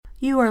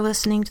You are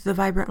listening to the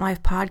Vibrant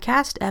Life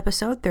Podcast,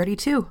 episode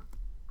 32.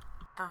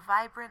 The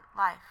Vibrant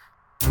Life.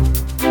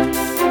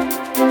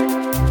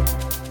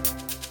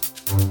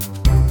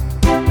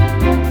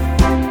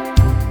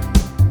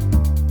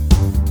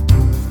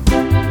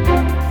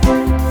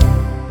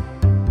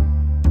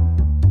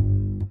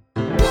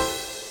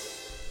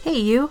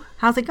 Hey you,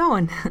 how's it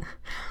going?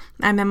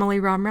 I'm Emily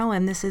Romrell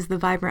and this is the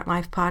Vibrant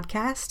Life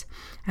Podcast.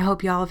 I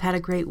hope y'all have had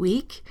a great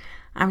week.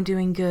 I'm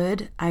doing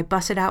good. I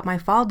busted out my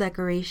fall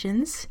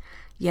decorations.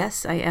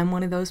 Yes, I am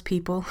one of those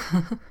people.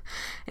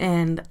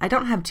 And I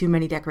don't have too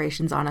many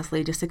decorations,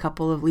 honestly, just a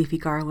couple of leafy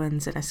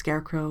garlands and a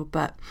scarecrow,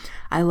 but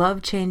I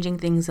love changing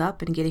things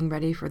up and getting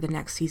ready for the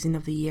next season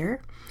of the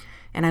year.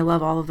 And I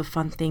love all of the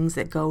fun things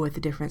that go with the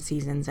different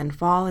seasons, and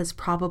fall is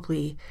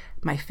probably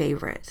my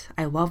favorite.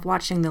 I love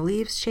watching the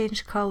leaves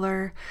change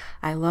color.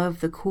 I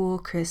love the cool,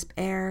 crisp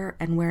air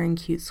and wearing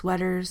cute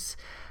sweaters.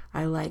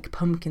 I like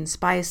pumpkin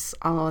spice,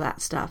 all of that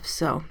stuff.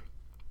 So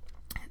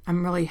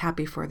I'm really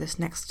happy for this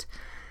next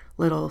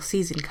little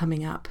season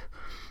coming up.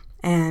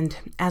 And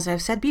as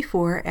I've said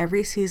before,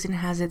 every season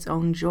has its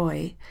own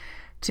joy.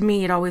 To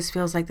me, it always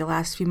feels like the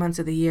last few months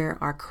of the year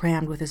are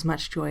crammed with as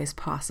much joy as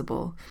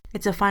possible.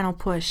 It's a final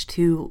push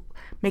to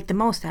make the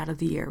most out of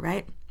the year,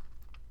 right?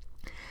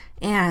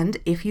 And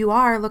if you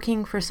are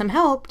looking for some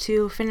help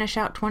to finish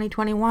out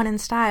 2021 in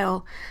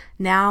style,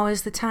 now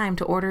is the time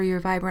to order your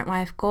Vibrant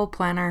Life Goal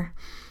Planner.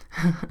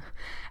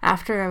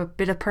 After a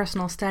bit of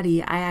personal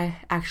study,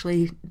 I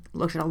actually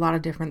looked at a lot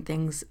of different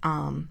things,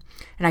 and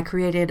I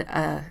created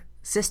a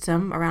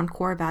system around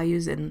core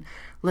values and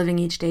living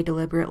each day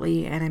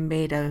deliberately, and I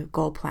made a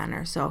goal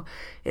planner. So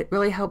it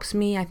really helps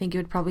me. I think it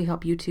would probably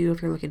help you too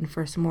if you're looking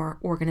for some more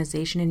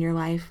organization in your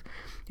life.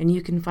 And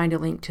you can find a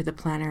link to the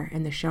planner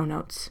in the show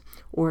notes,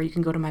 or you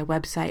can go to my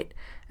website,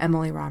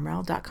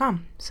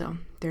 emilyromrell.com. So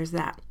there's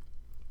that.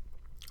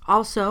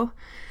 Also,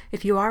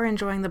 if you are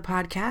enjoying the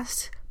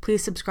podcast,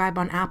 please subscribe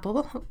on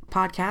Apple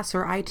Podcasts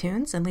or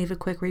iTunes and leave a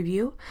quick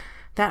review.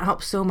 That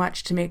helps so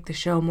much to make the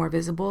show more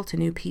visible to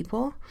new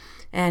people.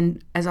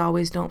 And as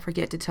always, don't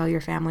forget to tell your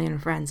family and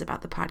friends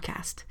about the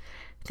podcast.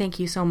 Thank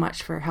you so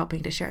much for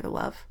helping to share the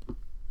love.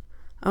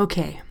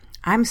 Okay,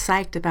 I'm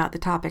psyched about the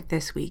topic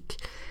this week.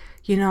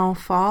 You know,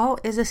 fall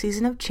is a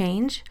season of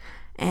change,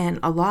 and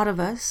a lot of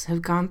us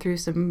have gone through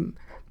some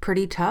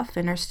pretty tough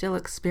and are still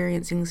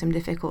experiencing some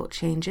difficult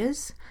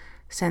changes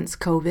since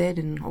COVID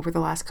and over the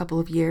last couple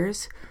of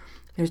years.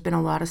 There's been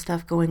a lot of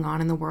stuff going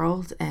on in the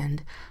world,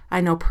 and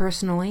I know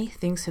personally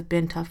things have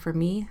been tough for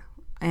me,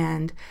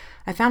 and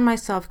I found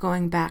myself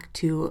going back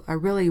to a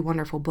really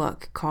wonderful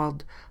book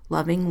called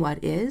Loving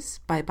What Is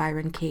by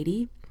Byron.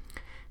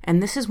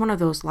 And this is one of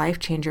those life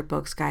changer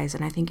books, guys,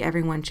 and I think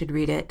everyone should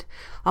read it.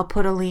 I'll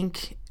put a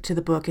link to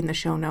the book in the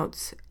show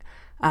notes,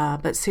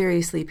 but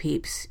seriously,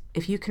 peeps,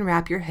 if you can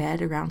wrap your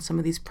head around some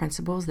of these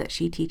principles that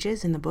she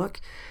teaches in the book,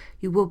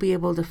 you will be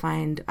able to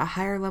find a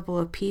higher level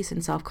of peace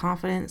and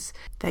self-confidence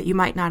that you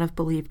might not have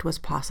believed was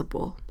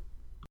possible.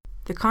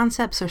 The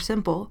concepts are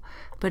simple,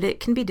 but it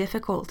can be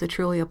difficult to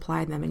truly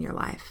apply them in your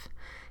life.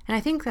 And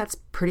I think that's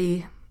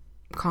pretty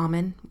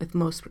common with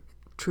most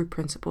true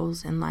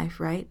principles in life,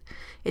 right?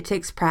 It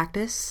takes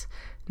practice.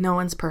 No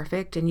one's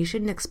perfect, and you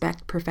shouldn't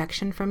expect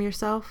perfection from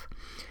yourself.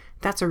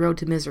 That's a road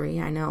to misery,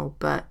 I know,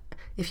 but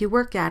if you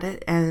work at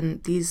it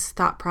and these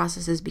thought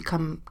processes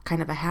become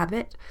kind of a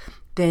habit,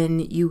 then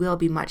you will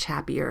be much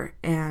happier.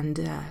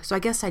 And so I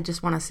guess I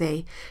just want to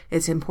say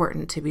it's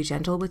important to be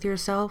gentle with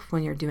yourself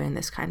when you're doing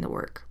this kind of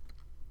work.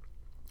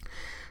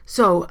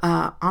 So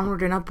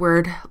onward and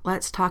upward,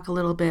 let's talk a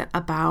little bit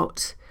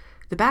about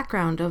the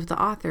background of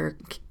the author,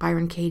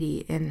 Byron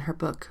in her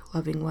book,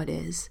 Loving What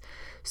Is.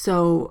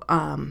 So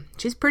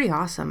she's pretty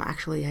awesome,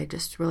 actually. I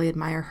just really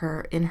admire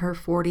her. In her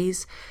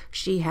 40s,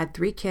 she had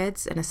 3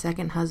 kids and a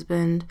second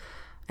husband,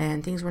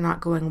 and things were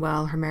not going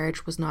well. Her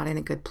marriage was not in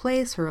a good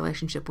place. Her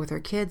relationship with her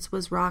kids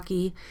was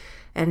rocky,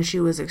 and she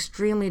was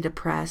extremely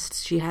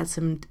depressed. She had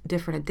some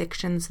different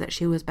addictions that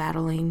she was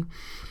battling,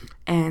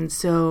 and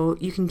so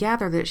you can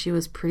gather that she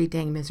was pretty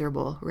dang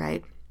miserable,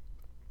 right?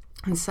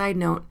 And side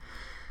note,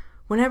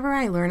 whenever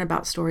I learn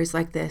about stories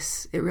like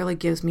this, it really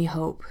gives me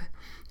hope,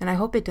 and I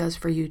hope it does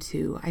for you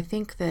too. I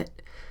think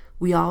that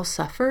we all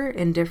suffer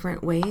in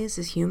different ways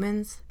as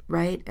humans,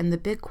 right? And the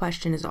big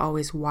question is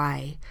always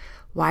why?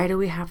 Why do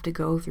we have to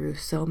go through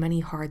so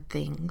many hard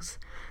things?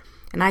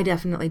 And I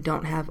definitely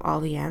don't have all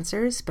the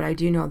answers, but I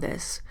do know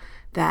this,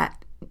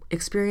 that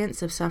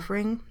experience of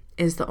suffering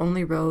is the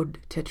only road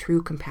to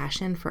true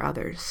compassion for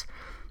others.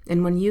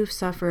 And when you've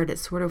suffered,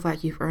 it's sort of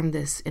like you've earned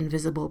this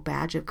invisible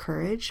badge of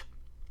courage.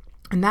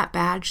 And that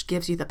badge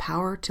gives you the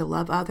power to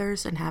love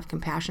others and have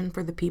compassion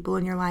for the people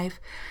in your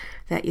life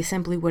that you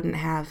simply wouldn't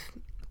have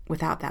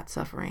without that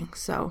suffering.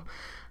 So,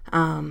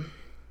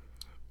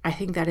 I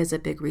think that is a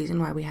big reason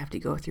why we have to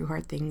go through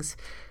hard things.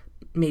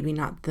 Maybe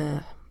not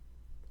the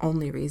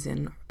only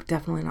reason,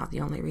 definitely not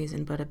the only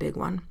reason, but a big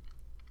one.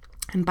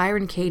 And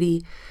Byron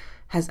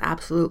has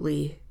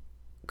absolutely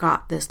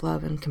got this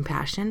love and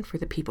compassion for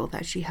the people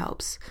that she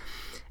helps.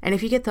 And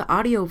if you get the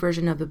audio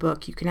version of the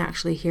book, you can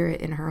actually hear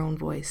it in her own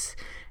voice.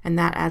 And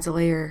that adds a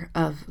layer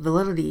of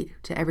validity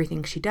to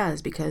everything she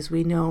does, because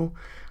we know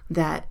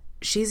that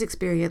she's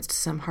experienced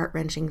some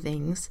heart-wrenching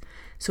things.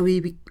 So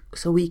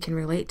we can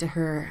relate to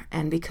her.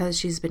 And because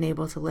she's been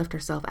able to lift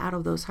herself out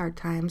of those hard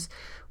times,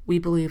 we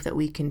believe that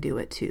we can do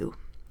it too,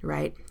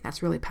 right?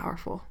 That's really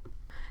powerful.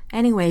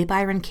 Anyway,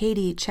 Byron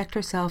Katie checked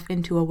herself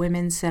into a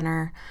women's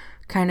center,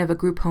 kind of a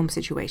group home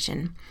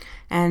situation.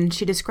 And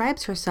she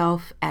describes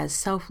herself as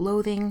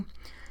self-loathing,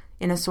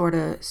 in a sort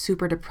of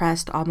super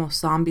depressed, almost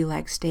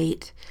zombie-like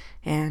state.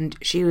 And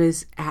she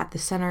was at the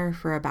center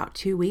for about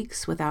 2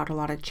 weeks without a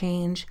lot of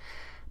change.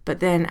 But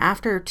then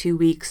after 2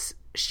 weeks,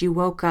 she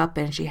woke up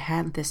and she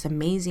had this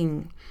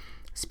amazing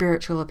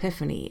spiritual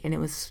epiphany. And it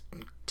was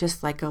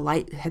just like a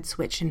light had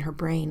switched in her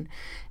brain.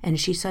 And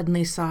she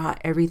suddenly saw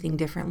everything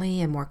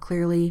differently and more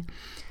clearly.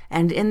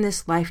 And in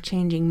this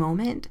life-changing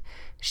moment,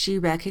 she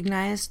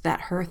recognized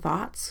that her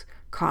thoughts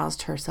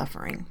caused her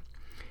suffering.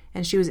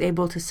 And she was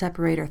able to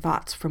separate her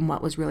thoughts from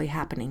what was really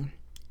happening.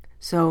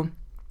 So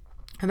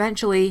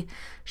eventually,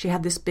 she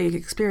had this big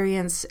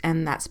experience,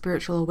 and that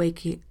spiritual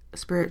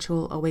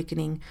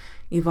awakening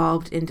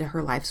evolved into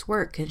her life's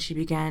work, and she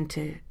began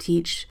to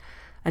teach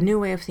a new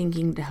way of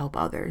thinking to help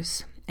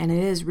others. And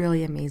it is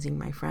really amazing,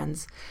 my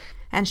friends.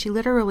 And she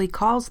literally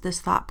calls this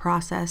thought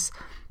process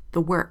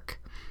the work.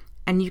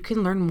 And you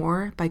can learn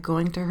more by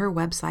going to her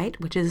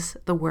website, which is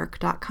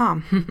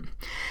thework.com.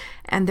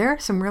 And there are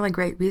some really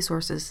great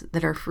resources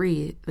that are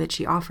free that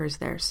she offers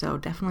there. So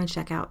definitely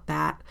check out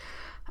that.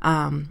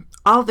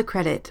 All the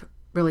credit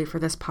really for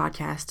this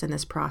podcast and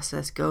this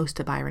process goes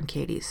to Byron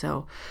Katie.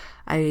 So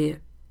I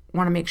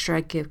want to make sure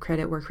I give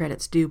credit where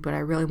credit's due, but I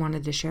really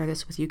wanted to share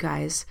this with you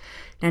guys.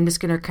 And I'm just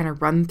going to kind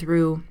of run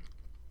through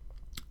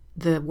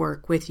the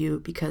work with you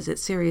because it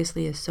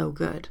seriously is so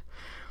good.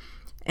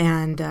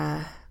 And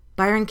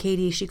Byron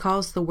Katie, she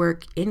calls the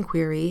work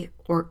inquiry,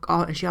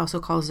 and she also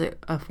calls it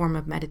a form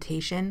of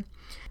meditation.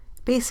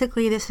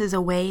 Basically, this is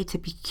a way to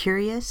be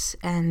curious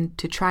and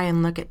to try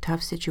and look at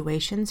tough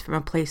situations from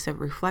a place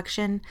of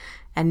reflection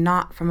and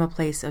not from a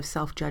place of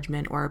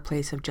self-judgment or a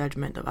place of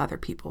judgment of other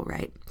people,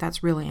 right?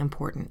 That's really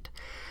important.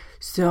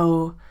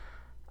 So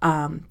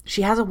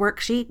she has a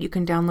worksheet you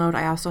can download.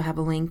 I also have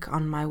a link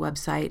on my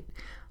website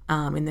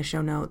in the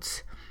show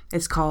notes.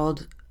 It's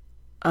called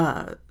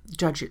the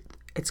Judge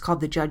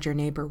Your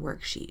Neighbor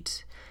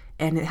worksheet.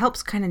 And it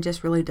helps kind of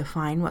just really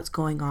define what's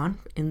going on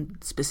in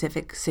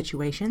specific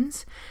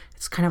situations.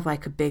 It's kind of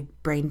like a big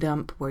brain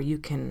dump where you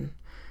can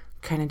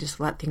kind of just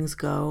let things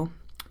go.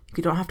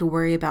 You don't have to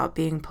worry about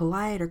being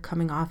polite or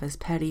coming off as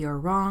petty or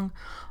wrong.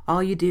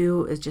 All you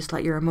do is just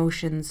let your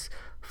emotions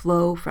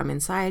flow from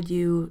inside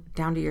you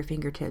down to your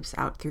fingertips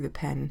out through the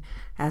pen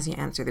as you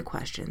answer the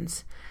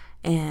questions.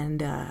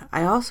 And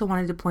I also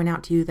wanted to point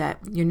out to you that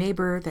your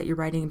neighbor that you're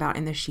writing about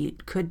in the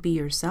sheet could be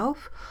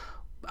yourself.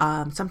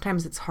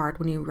 Sometimes it's hard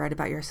when you write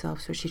about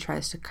yourself, so she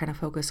tries to kind of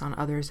focus on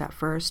others at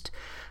first,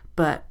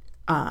 but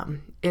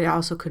it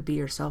also could be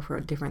yourself or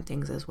different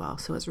things as well.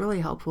 So it's really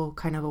helpful,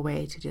 kind of a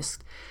way to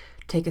just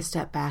take a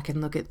step back and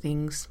look at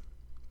things.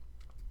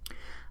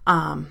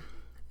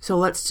 So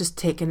let's just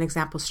take an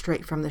example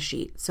straight from the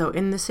sheet. So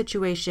in the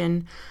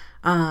situation,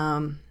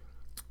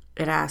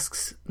 it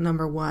asks,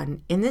 number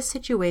 1, in this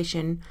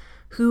situation,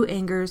 who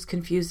angers,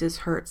 confuses,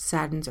 hurts,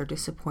 saddens, or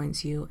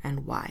disappoints you,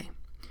 and why?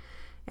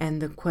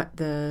 And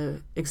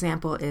the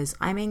example is,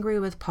 I'm angry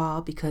with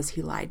Paul because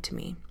he lied to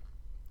me.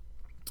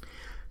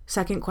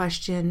 Second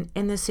question,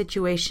 in this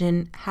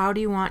situation, how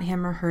do you want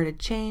him or her to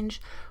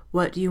change?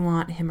 What do you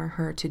want him or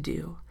her to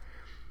do?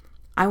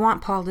 I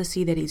want Paul to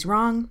see that he's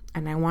wrong,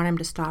 and I want him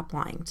to stop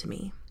lying to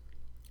me.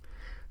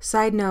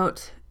 Side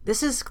note,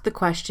 this is the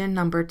question,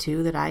 number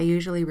 2, that I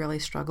usually really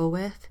struggle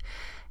with.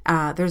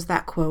 There's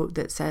that quote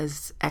that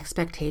says,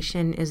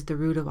 expectation is the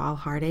root of all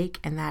heartache,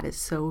 and that is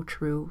so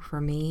true for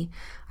me.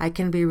 I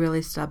can be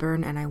really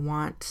stubborn, and I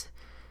want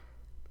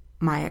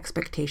my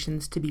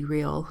expectations to be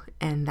real,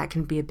 and that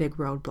can be a big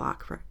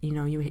roadblock for,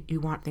 you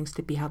want things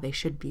to be how they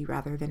should be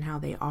rather than how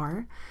they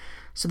are.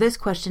 So this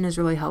question is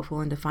really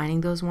helpful in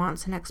defining those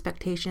wants and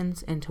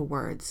expectations into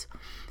words.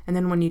 And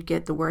then when you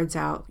get the words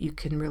out, you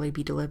can really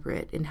be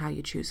deliberate in how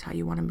you choose how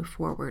you want to move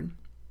forward.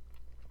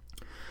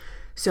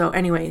 So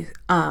anyway,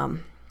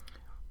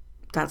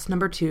 that's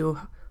number 2.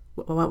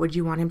 What would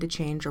you want him to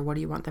change, or what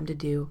do you want them to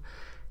do?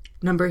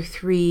 Number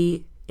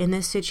 3, in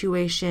this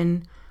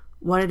situation,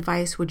 what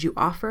advice would you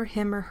offer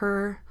him or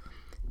her?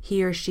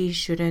 He or she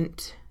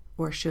shouldn't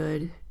or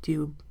should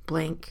do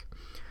blank.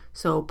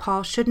 So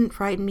Paul shouldn't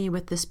frighten me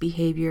with this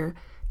behavior.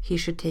 He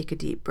should take a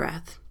deep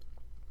breath.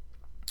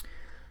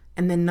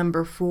 And then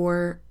number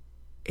 4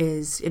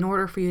 is, in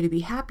order for you to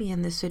be happy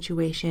in this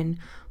situation,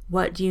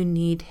 what do you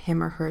need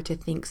him or her to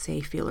think,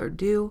 say, feel, or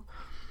do?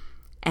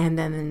 And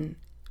then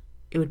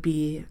it would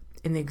be,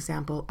 in the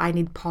example, I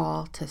need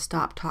Paul to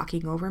stop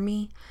talking over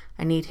me.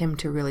 I need him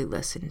to really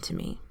listen to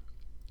me.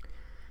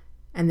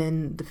 And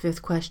then the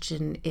 5th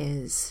question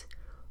is,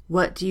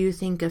 what do you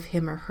think of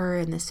him or her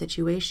in this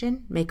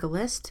situation? Make a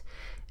list.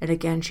 And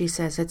again, she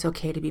says it's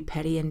okay to be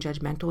petty and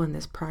judgmental in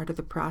this part of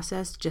the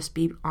process. Just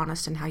be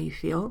honest in how you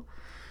feel.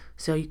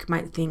 So you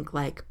might think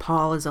like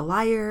Paul is a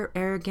liar,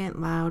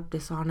 arrogant, loud,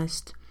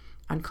 dishonest,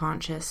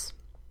 unconscious.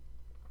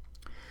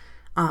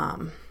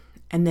 And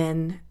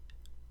then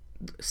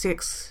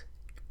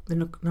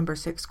the number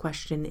 6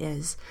 question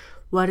is,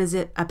 what is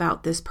it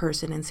about this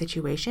person and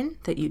situation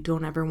that you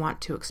don't ever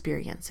want to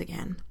experience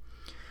again?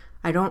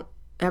 I don't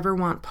ever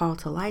want Paul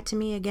to lie to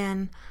me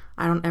again.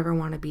 I don't ever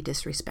want to be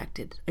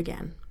disrespected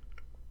again.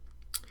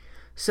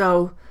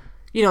 So,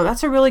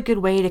 that's a really good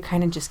way to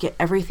kind of just get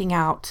everything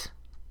out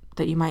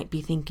that you might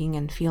be thinking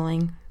and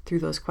feeling through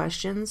those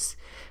questions.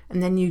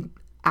 And then you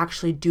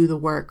actually do the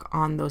work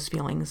on those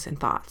feelings and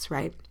thoughts,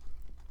 right?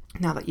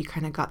 Now that you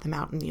kind of got them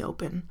out in the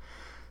open.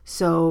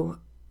 So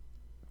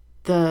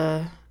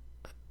the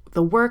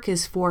work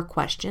is 4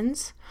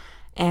 questions,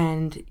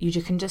 and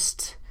you can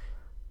just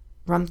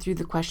run through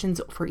the questions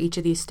for each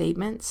of these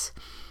statements.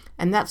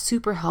 And that's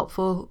super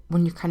helpful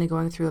when you're kind of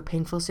going through a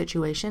painful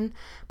situation.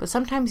 But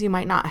sometimes you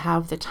might not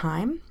have the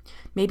time.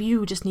 Maybe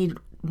you just need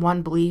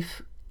one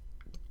belief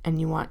and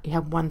you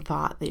have one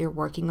thought that you're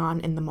working on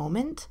in the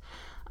moment.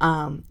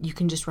 You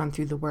can just run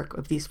through the work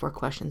of these 4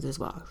 questions as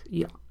well.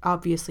 You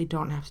obviously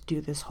don't have to do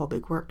this whole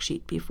big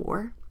worksheet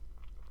before.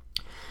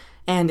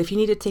 And if you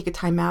need to take a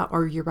time out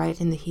or you're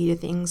right in the heat of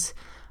things,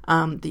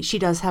 she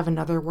does have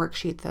another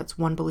worksheet that's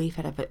one belief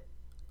at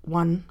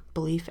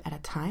a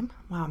time.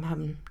 Wow, I'm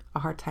having a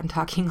hard time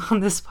talking on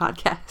this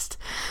podcast.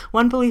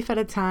 One belief at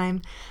a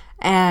time.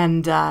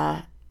 And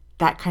that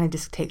kind of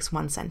just takes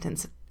one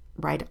sentence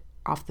right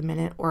off the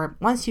minute. Or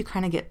once you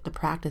kind of get the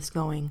practice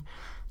going,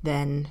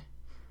 then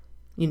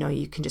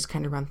you can just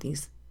kind of run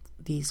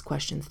these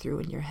questions through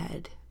in your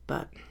head.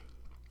 But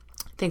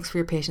thanks for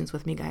your patience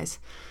with me, guys.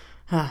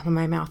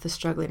 My mouth is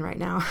struggling right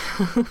now.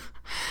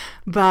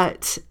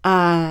 But,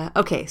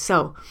 okay,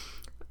 so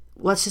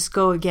let's just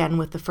go again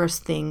with the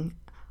first thing.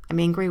 I'm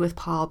angry with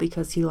Paul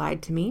because he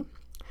lied to me.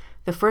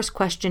 The first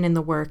question in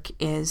the work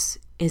is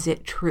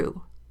it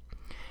true?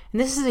 And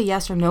this is a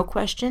yes or no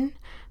question.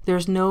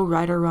 There's no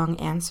right or wrong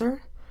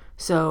answer.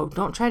 So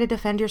don't try to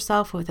defend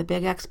yourself with a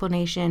big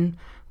explanation.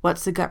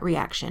 What's the gut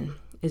reaction?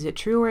 Is it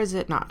true or is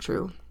it not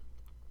true?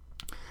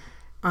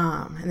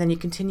 And then you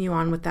continue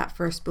on with that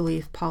first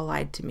belief, Paul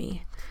lied to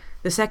me.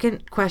 The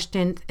second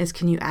question is,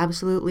 can you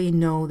absolutely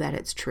know that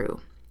it's true?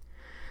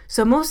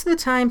 So most of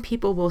the time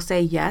people will say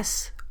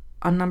yes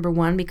on number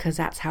 1 because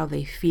that's how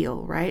they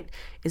feel, right?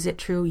 Is it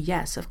true?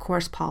 Yes, of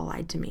course Paul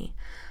lied to me.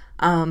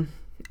 And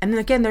then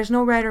again, there's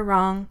no right or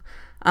wrong.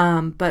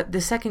 But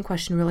the second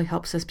question really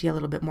helps us be a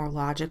little bit more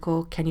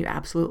logical. Can you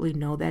absolutely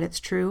know that it's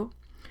true?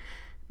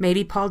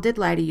 Maybe Paul did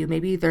lie to you.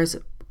 Maybe there's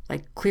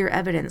clear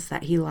evidence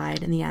that he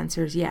lied, and the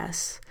answer is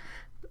yes.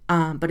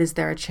 But is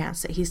there a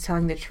chance that he's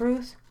telling the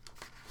truth?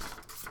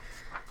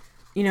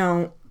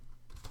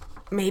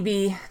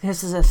 Maybe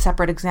this is a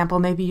separate example.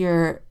 Maybe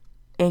you're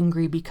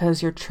angry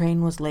because your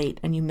train was late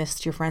and you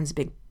missed your friend's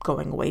big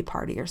going away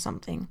party or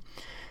something.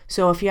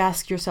 So if you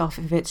ask yourself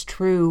if it's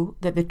true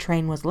that the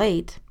train was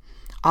late,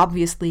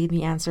 obviously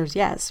the answer is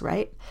yes,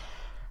 right?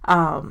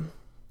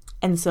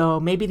 And so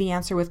maybe the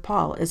answer with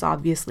Paul is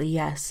obviously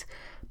yes.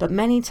 But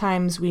many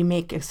times we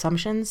make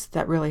assumptions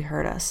that really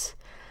hurt us.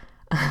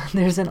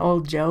 There's an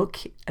old joke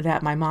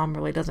that my mom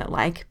really doesn't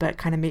like, but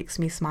kind of makes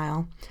me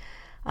smile.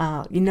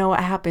 You know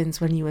what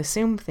happens when you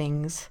assume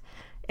things?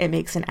 It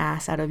makes an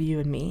ass out of you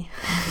and me.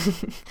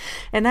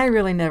 And I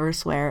really never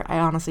swear. I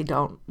honestly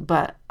don't.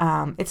 But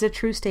it's a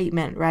true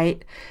statement,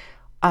 right?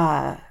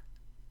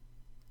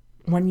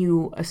 When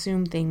you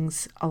assume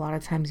things, a lot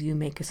of times you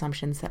make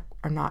assumptions that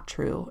are not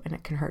true, and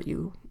it can hurt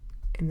you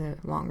in the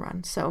long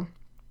run. So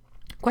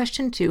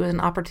question 2 is an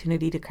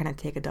opportunity to kind of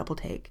take a double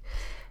take.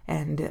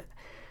 And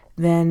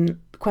then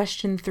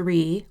question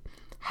 3,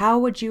 how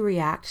would you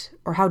react,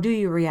 or how do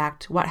you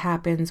react? What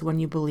happens when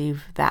you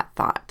believe that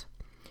thought?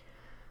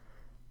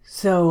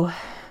 So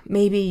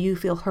maybe you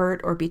feel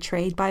hurt or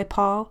betrayed by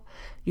Paul.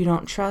 You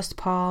don't trust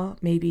Paul.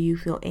 Maybe you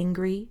feel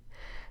angry.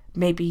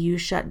 Maybe you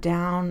shut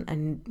down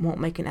and won't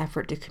make an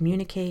effort to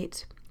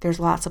communicate. There's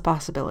lots of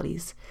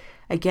possibilities.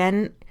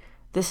 Again,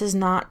 this is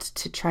not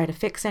to try to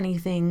fix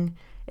anything.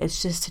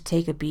 It's just to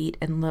take a beat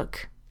and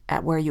look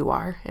at where you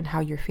are and how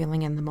you're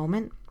feeling in the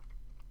moment.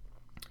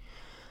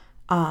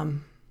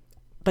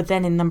 But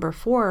then in number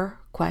 4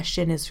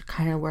 question is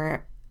kind of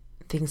where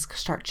things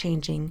start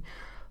changing.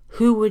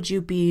 Who would you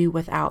be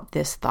without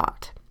this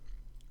thought?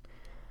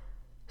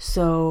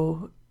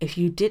 So if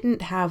you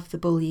didn't have the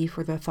belief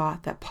or the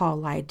thought that Paul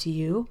lied to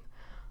you,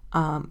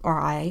 or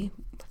I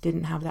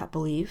didn't have that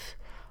belief,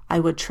 I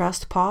would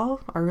trust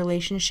Paul. Our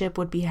relationship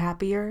would be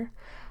happier.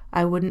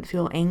 I wouldn't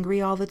feel angry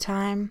all the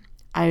time.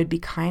 I would be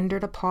kinder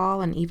to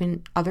Paul and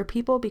even other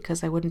people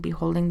because I wouldn't be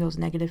holding those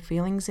negative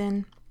feelings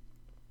in.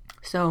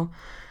 So,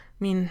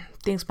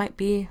 things might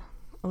be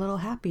a little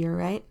happier,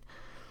 right?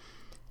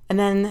 And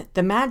then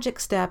the magic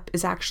step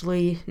is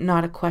actually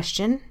not a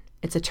question,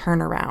 it's a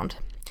turnaround.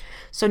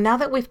 So now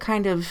that we've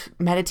kind of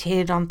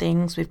meditated on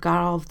things, we've got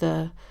all of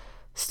the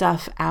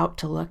stuff out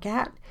to look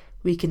at,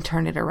 we can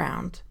turn it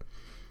around.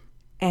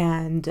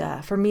 And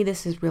for me,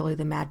 this is really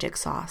the magic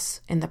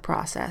sauce in the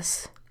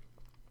process.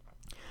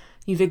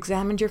 You've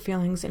examined your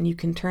feelings and you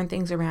can turn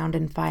things around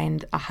and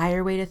find a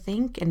higher way to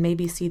think and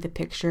maybe see the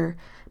picture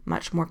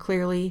much more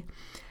clearly.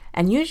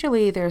 And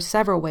usually there's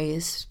several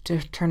ways to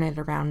turn it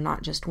around,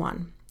 not just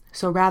one.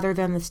 So rather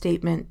than the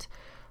statement,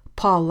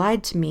 Paul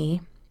lied to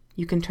me,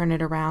 you can turn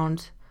it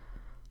around,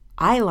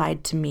 I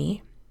lied to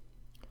me.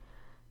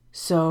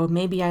 So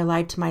maybe I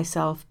lied to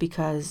myself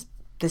because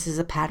this is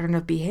a pattern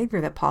of behavior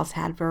that Paul's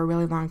had for a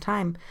really long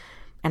time,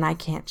 and I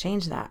can't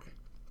change that.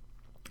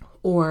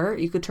 Or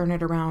you could turn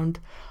it around,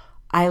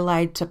 I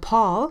lied to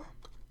Paul,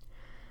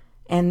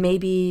 and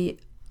maybe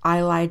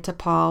I lied to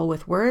Paul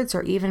with words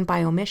or even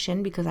by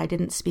omission because I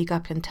didn't speak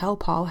up and tell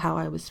Paul how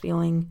I was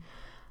feeling.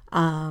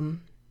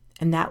 And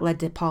that led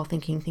to Paul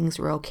thinking things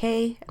were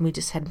okay, and we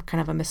just had kind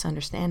of a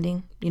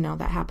misunderstanding.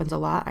 That happens a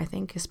lot, I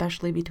think,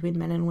 especially between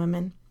men and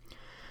women.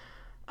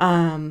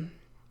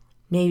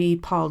 Maybe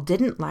Paul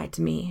didn't lie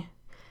to me,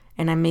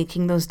 and I'm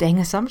making those dang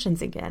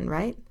assumptions again,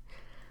 right?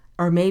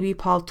 Or maybe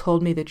Paul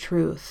told me the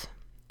truth,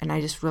 and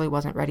I just really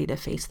wasn't ready to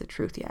face the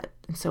truth yet.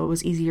 And so it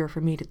was easier for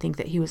me to think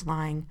that he was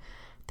lying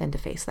than to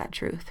face that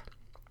truth.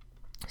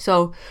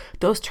 So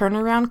those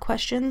turnaround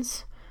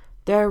questions,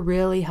 they're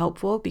really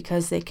helpful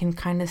because they can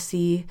kind of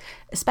see,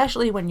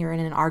 especially when you're in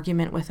an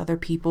argument with other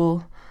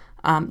people,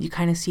 you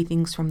kind of see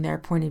things from their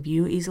point of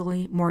view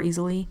more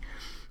easily.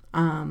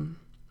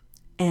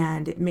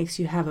 And it makes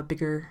you have a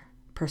bigger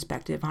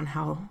perspective on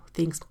how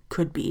things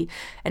could be.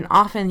 And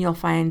often you'll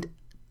find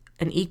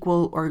an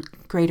equal or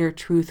greater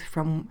truth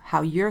from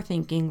how you're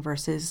thinking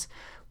versus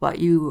what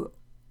you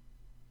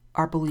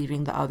are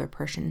believing the other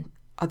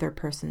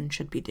person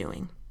should be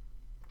doing.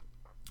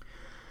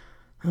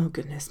 Oh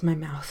goodness, my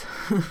mouth.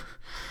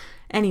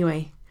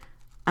 Anyway,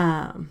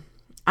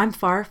 I'm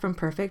far from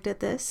perfect at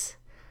this,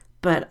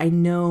 but I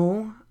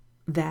know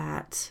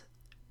that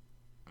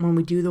when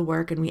we do the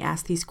work and we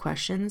ask these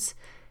questions,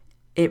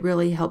 it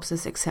really helps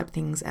us accept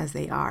things as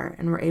they are,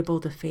 and we're able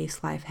to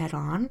face life head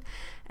on,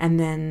 and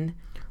then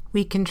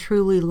we can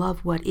truly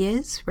love what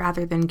is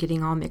rather than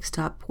getting all mixed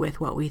up with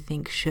what we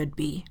think should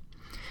be.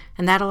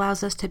 And that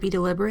allows us to be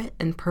deliberate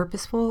and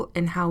purposeful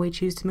in how we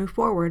choose to move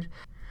forward.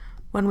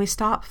 When we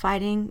stop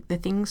fighting the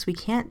things we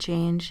can't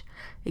change,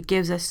 it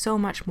gives us so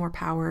much more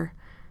power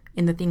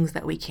in the things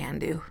that we can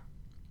do.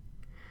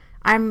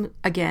 I'm,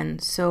 again,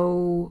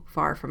 so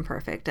far from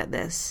perfect at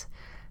this,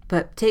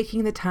 but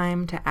taking the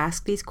time to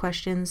ask these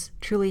questions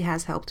truly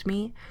has helped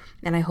me,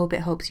 and I hope it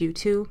helps you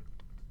too.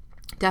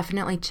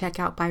 Definitely check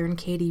out Byron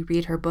Katie,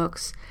 read her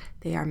books.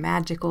 They are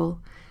magical.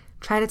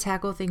 Try to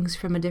tackle things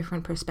from a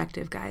different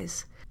perspective,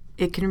 guys.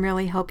 It can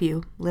really help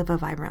you live a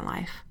vibrant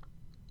life.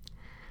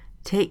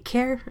 Take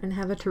care and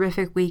have a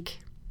terrific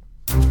week.